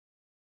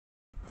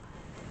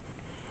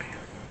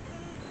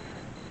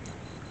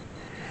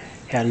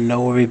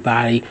Hello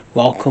everybody,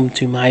 welcome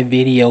to my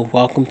video.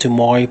 Welcome to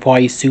Mario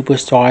Party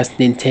Superstars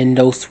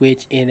Nintendo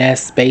Switch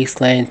NS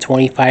Spaceland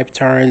 25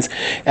 turns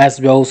as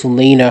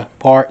Rosalina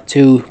Part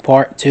 2.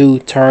 Part 2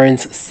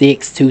 turns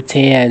 6 to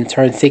 10.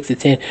 Turn 6 to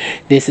 10.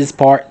 This is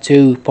Part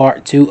 2.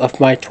 Part 2 of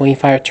my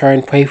 25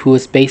 turn playthrough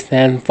of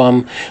Spaceland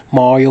from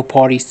Mario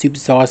Party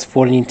Superstars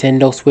for the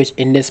Nintendo Switch.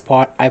 In this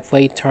part, I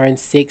played turn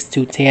 6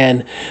 to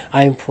 10.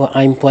 I'm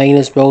playing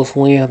as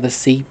Rosalina. The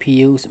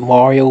CPU's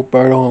Mario,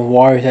 Birdo, and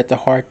Wario at the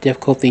hard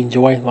difficulty.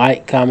 Enjoy,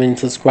 like, comment, and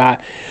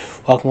subscribe.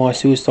 Welcome on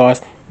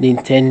Superstars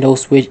Nintendo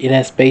Switch in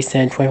that Space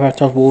and 25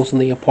 times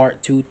Rosalina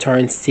Part 2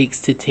 turn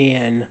 6 to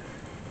 10.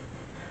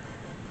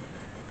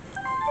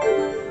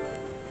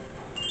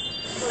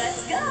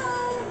 Let's go!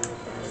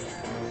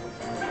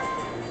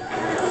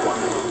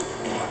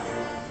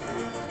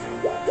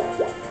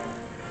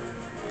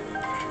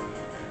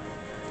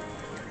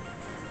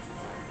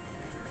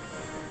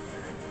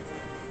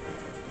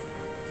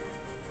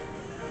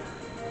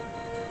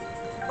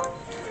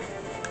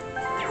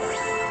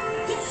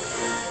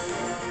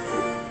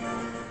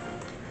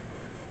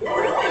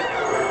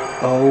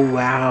 Oh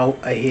wow,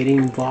 a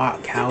hitting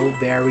block. How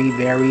very,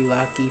 very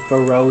lucky for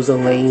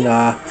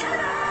Rosalina.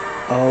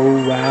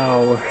 Oh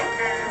wow.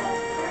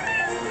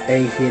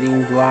 A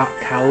hitting block.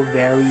 How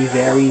very,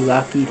 very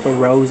lucky for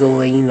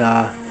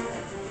Rosalina.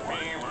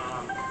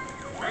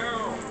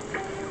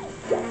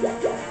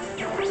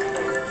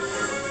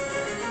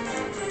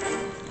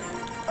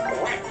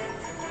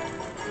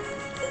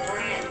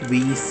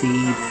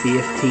 Receive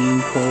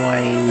 15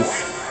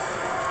 coins.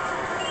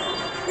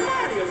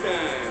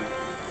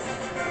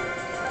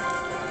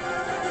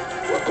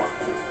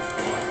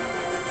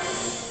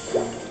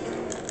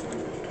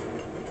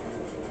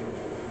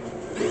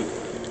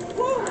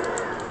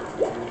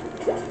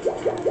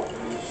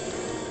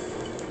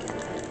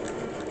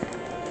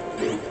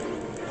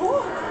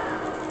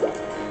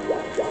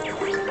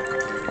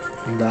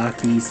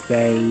 Lucky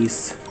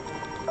space.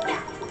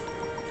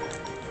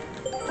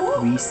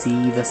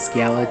 Receive a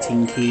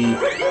skeleton key.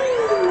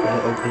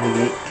 Opening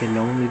it can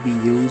only be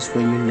used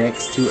when you're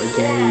next to a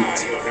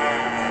gate.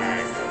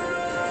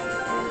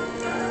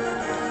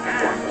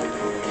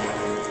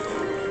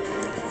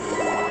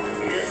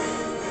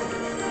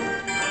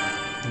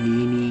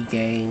 Mini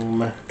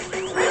game.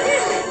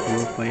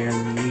 Four-player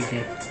mini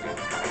game.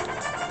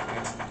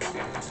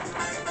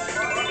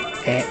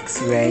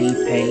 X-ray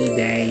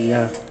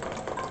payday.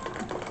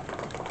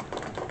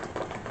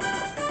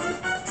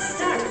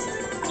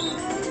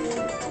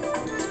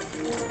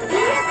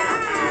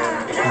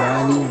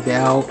 Money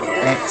belt,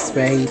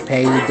 X-ray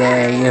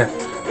payday.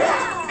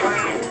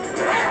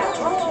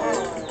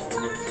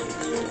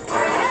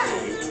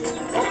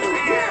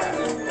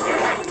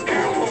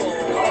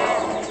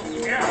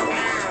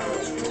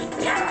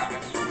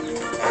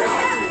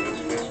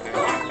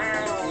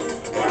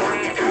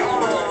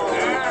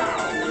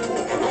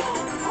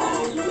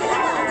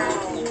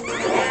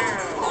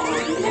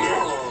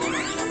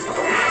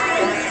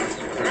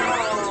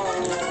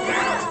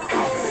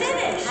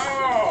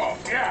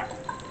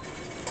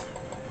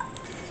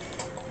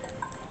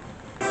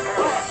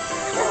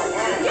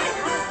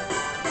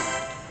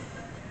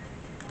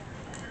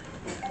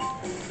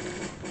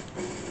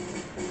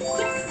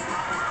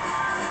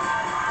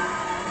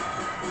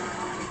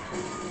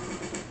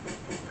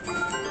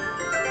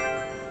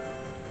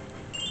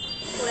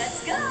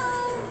 Let's go!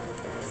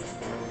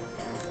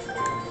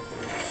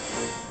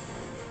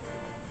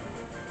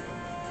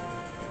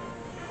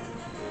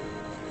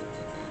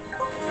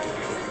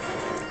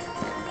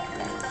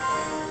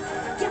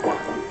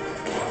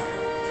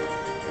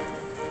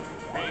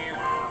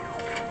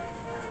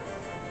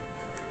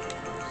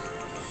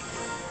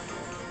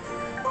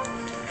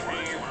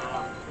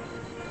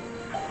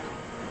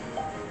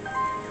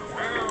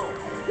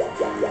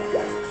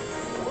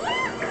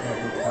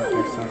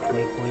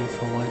 Points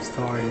for 1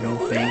 star, no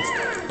thanks.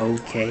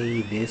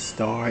 Okay, this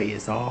star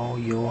is all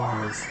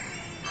yours.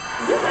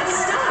 Let's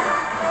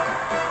start!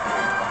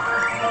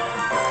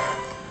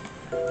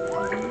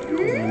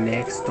 The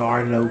next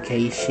star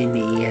location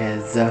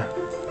is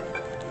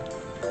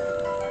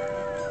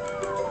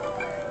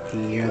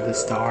here. The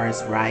star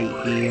is right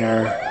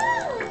here.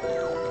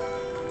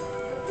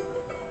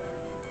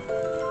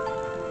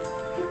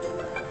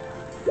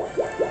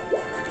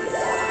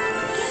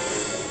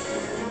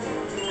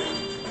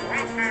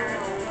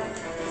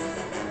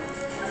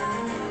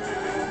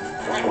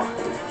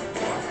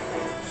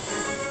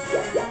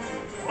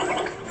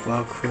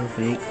 Well,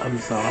 Kruvik, I'm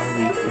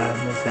sorry, but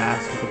I must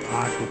ask for the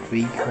pot with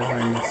 3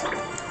 coins.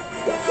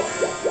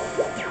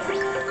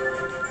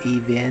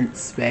 Event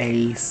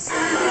space.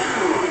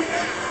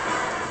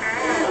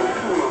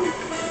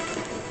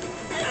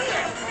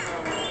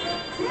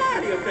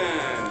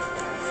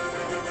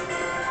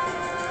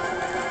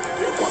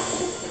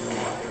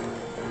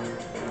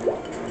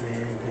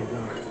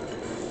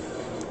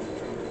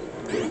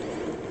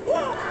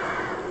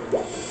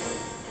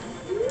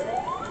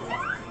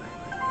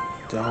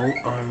 Don't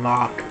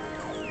unlock.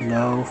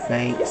 No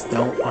thanks,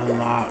 don't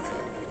unlock.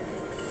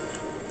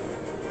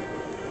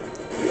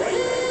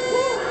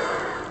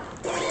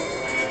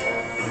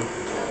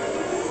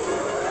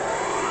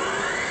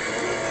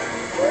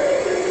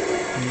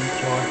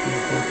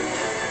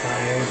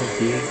 There's a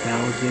big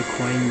Bowser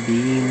coin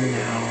beam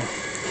now.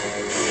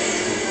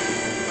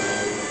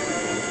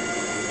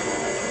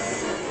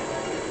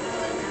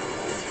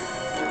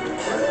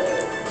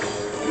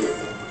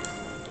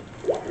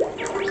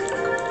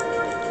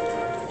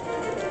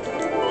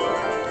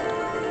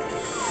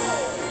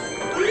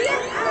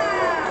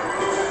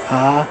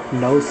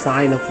 No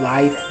sign of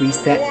life.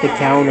 Reset the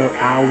counter.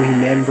 I'll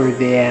remember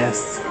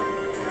this.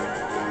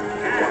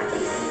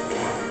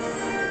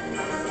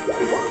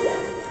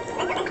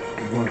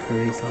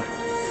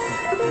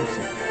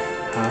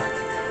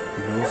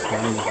 No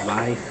sign of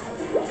life.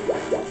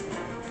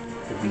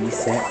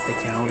 Reset the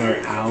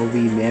counter. I'll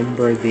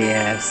remember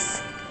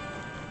this.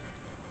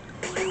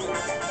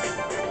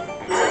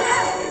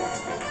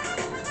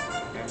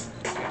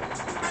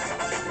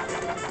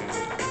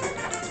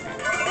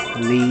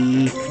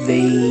 Leaf.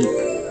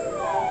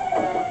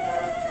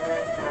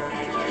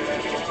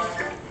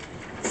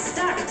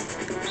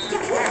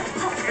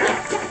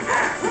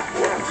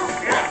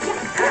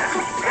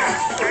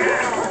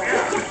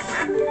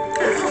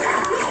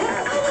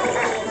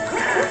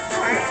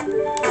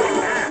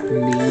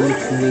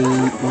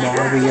 Leaf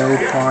Mario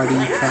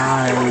Party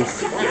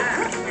 5.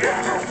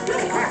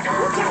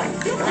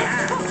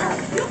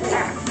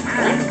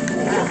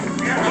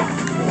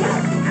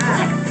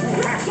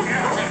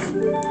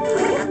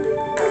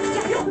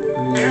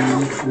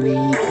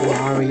 Leaf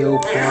Mario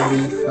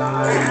Party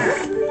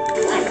 5.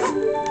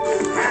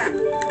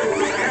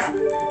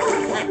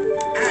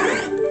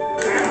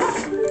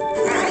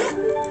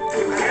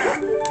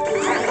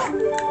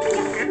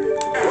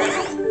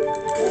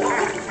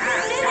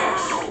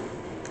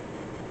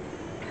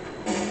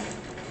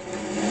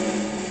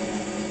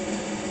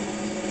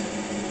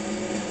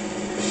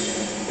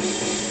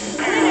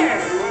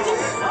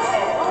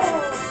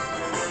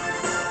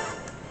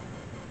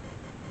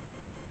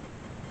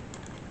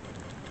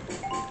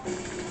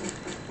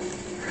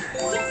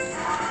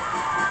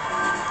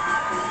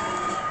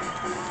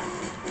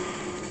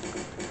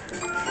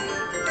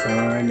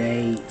 Turn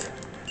 8.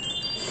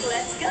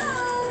 Let's go.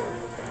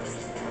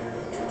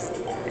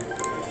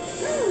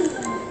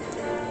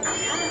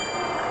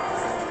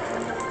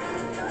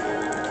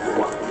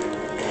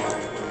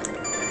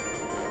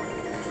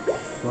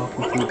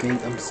 Welcome to the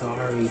gate. I'm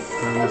sorry.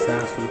 I was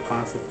asked for the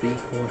possible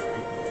coin.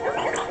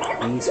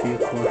 Thanks for your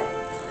coin.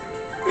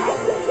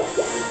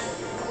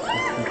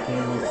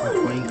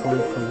 20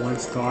 coins for 1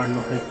 star.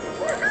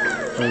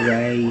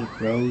 Hooray!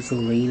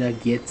 Rosalina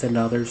gets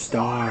another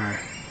star.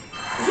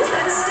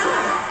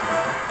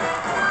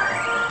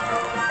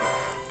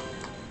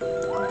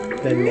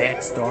 The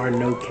next star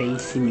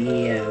location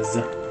is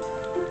here.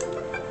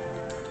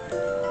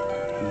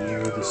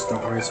 The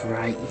star is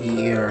right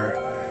here.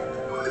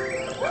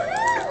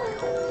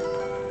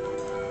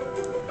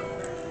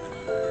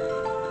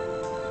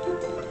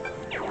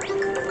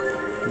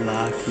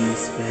 Lucky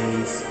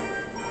space.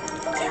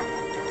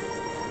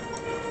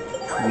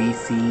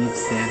 Receive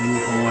 7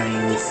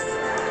 coins.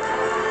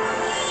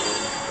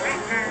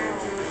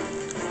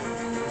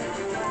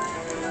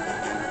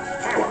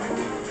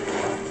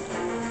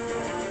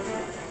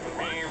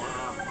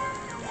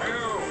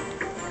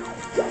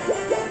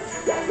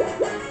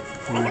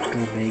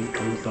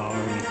 I'm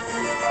sorry.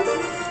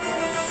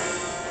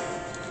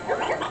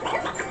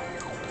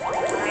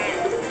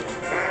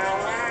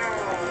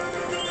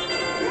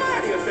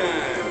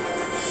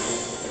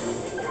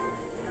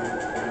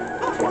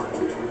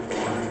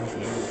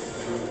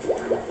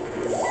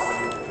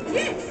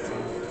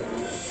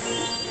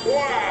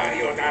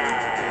 Wario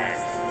time!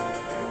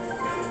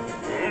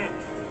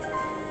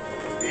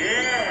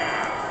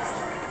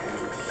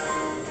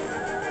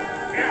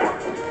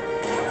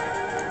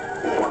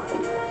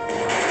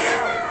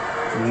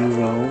 You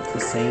rolled the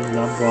same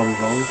number on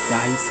both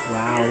dice.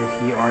 Wow,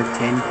 here are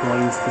 10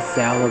 coins to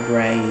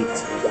celebrate.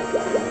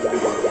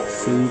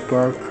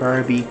 Super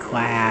Kirby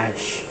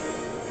Clash.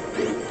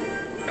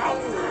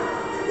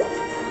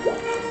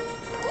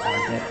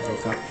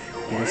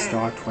 Get a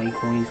star, 20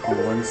 coins for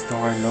 1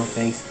 star. No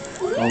thanks.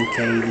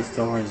 Okay, the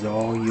star is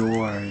all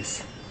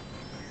yours.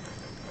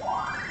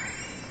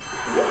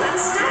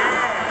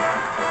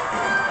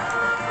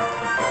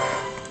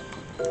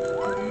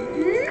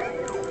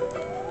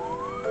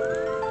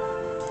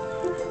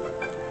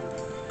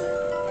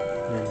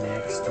 The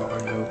next star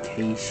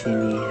location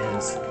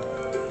is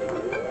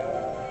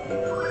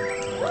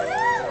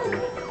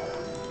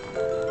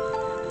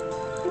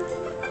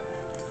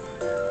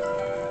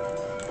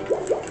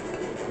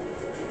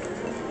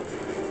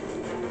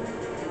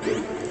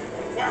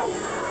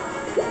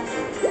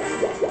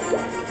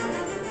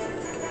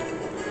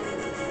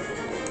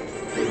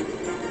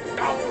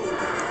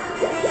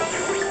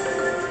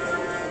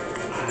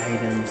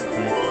items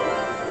with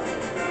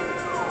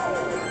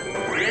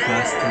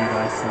custom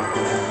by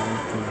something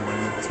from 1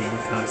 to 10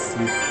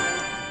 custom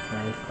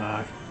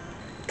 35.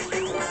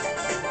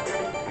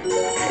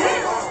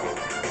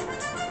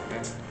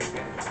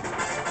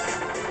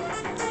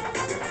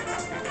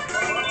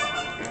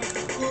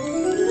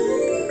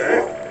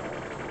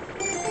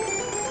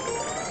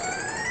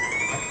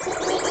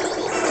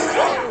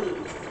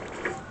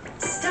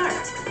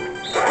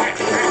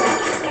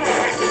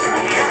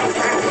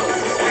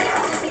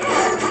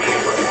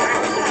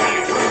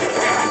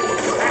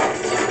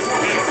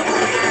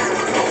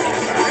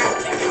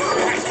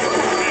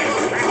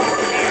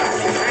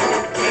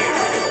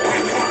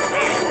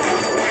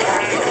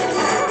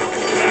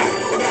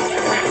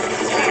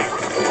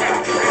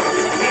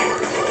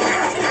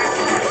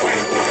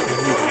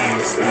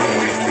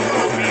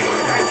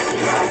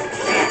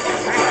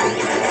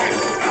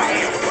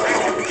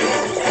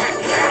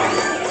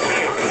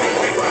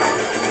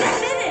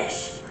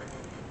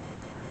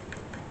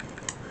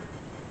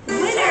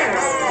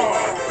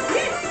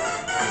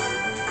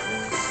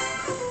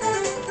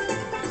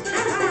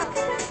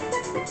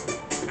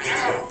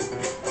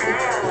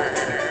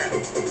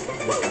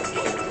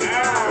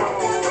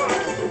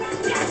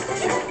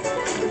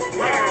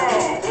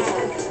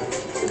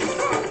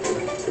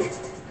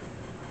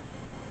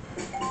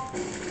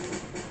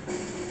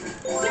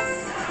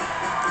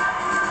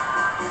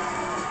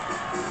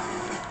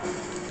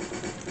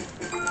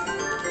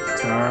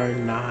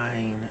 Turn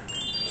 9.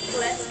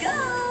 Let's go.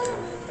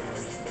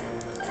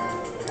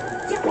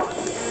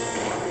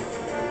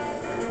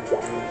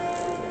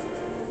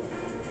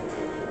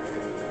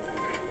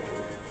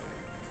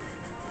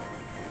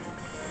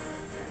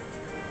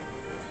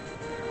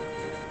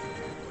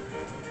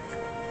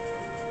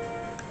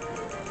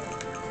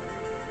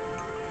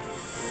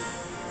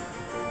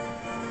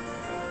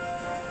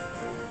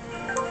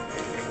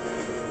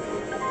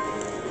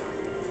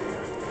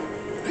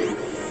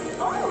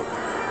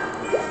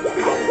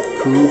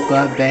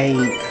 Koopa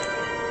Bank.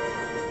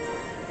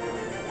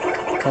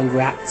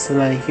 Congrats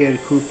on here, the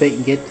Koopa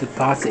Bank. Get the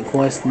deposit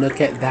coins.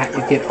 Look at that.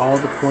 You get all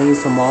the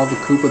coins from all the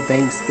Koopa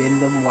Banks.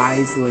 Spend them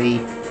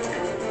wisely.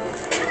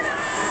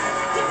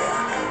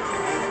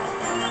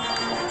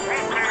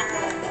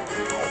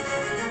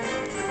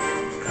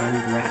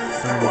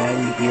 Congrats on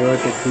that. Here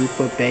at the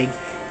Koopa Bank.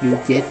 You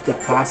get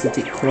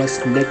deposited coins.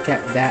 Look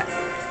at that.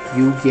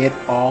 You get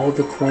all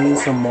the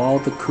coins from all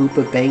the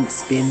Koopa Banks.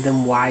 Spend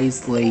them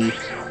wisely.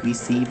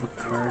 Receive a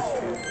card.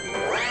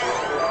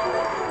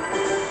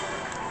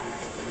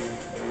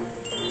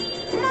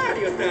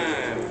 Mario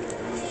time!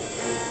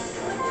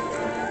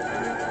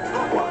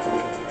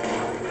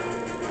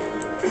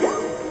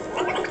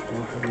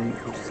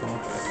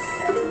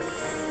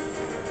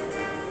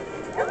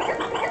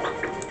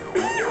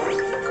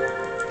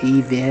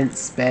 Event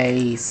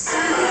space.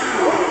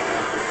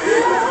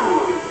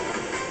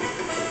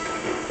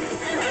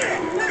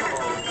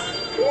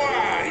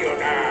 Wario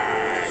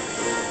time!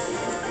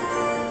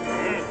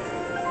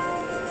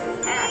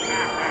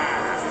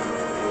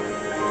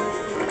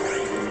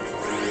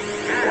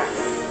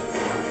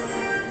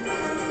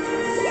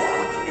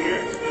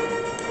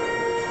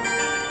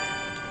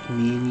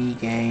 Mini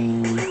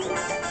game. 1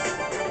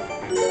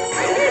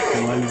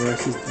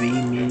 versus 3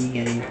 mini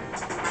game.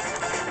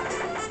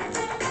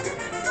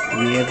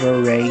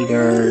 River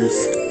Raiders.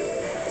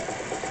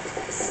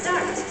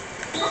 Start.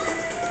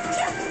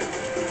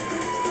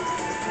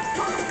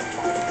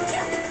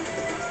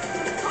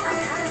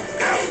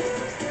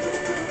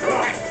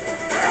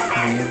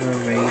 River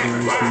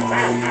Raiders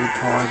Mario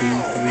Party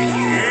 3.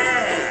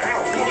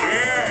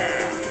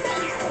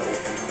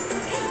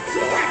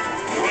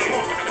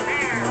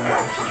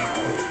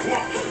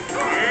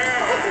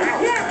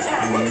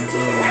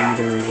 River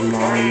Raiders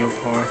Mario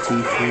Party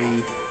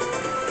 3.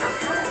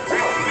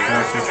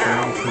 Players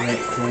try to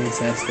collect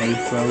coins as they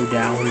throw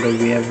down the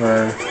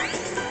river.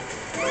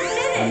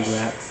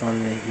 Congrats on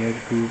the here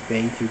group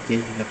bank to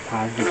get the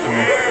deposit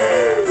coin.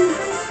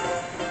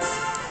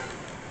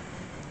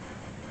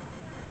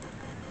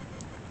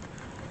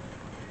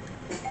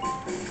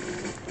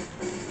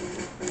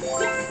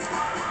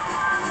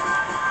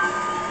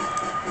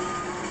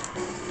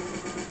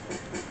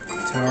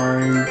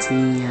 Turn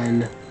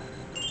 10.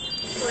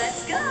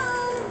 Let's go.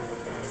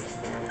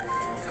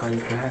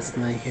 Congrats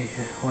on the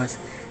here coins.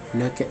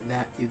 Look at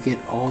that. You get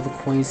all the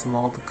coins from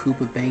all the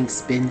Koopa Banks.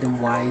 Spend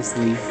them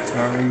wisely.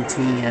 Turn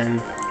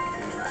 10.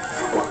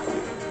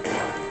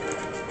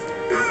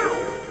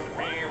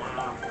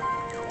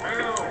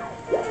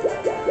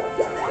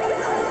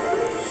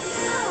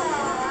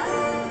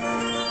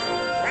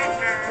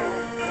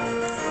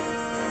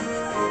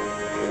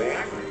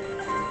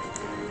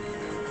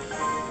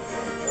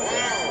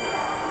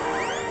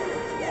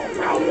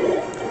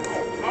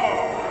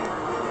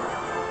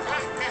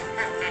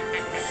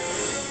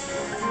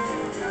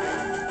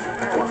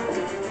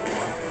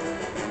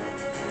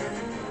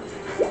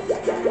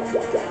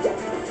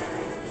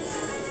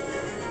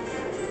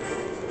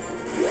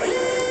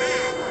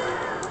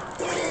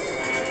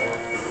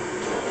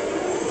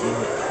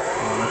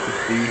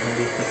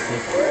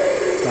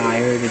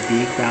 Fire the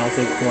big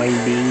Bowser coin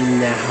beam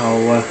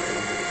now.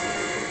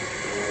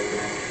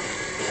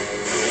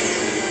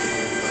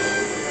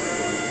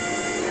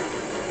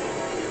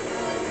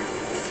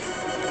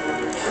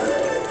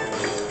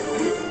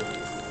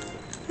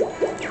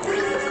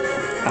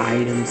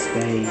 Item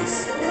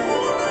space.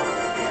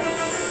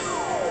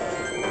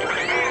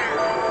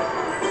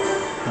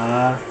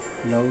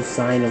 No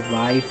sign of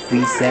life.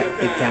 Reset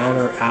the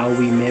counter. I'll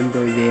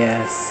remember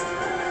this.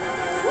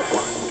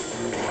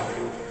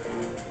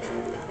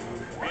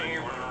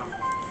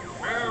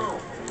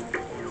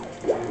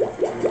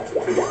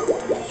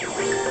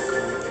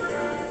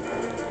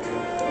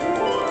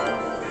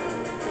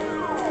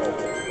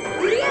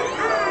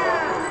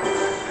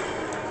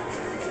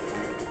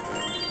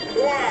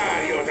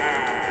 Wario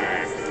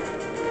time!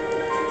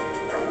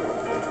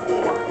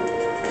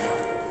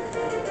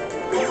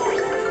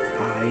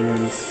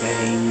 Item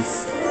space.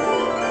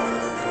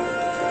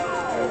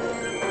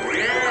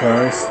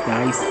 First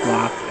dice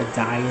block, a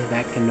die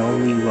that can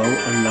only roll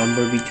a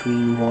number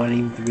between 1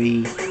 and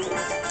 3.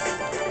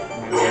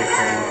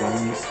 Let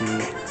me see.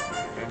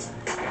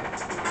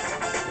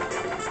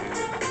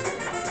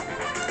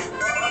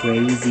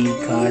 Crazy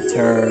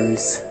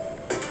cutters.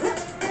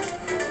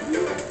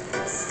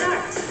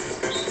 Start.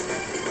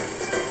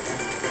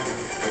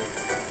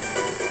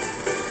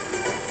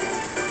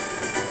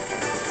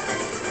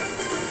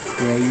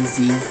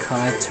 Crazy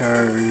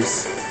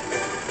cutters.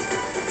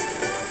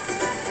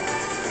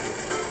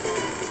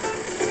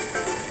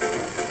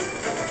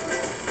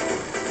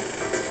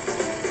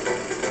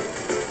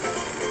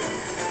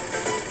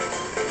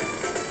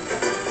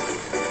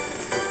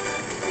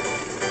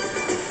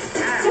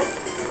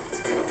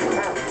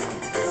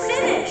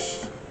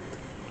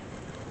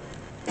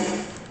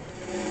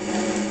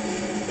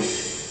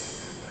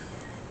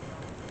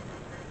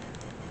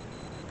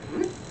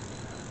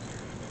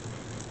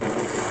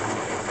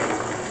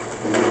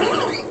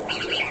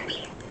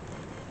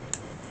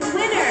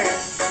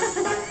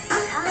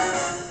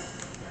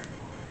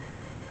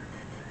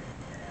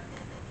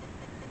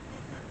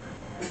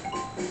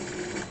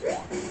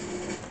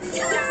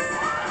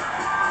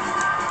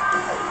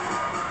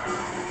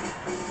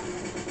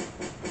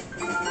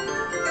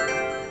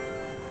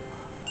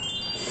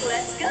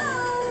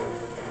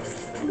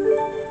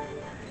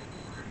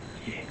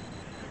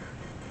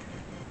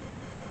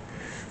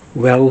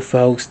 Well,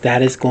 folks,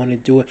 that is going to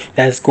do it.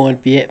 That's going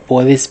to be it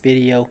for this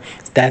video.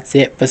 That's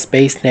it for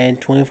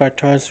Spaceland 25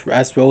 Turns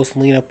as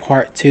Rosalina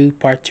Part 2.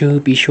 Part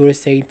 2, be sure to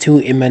stay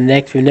tuned in my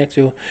next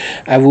video.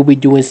 I will be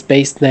doing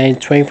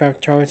Spaceland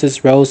 25 Turns as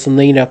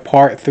Rosalina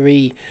Part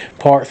 3.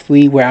 Part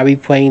 3, where I'll be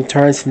playing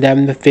turns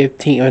 11 to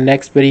 15 on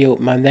next video.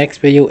 My next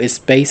video is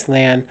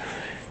Spaceland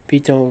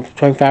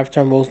 25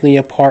 Turn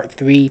Rosalina Part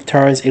 3,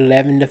 turns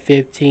 11 to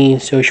 15.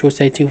 So sure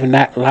stay tuned for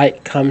that.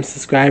 Like, comment,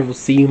 subscribe. We'll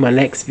see you in my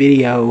next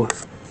video.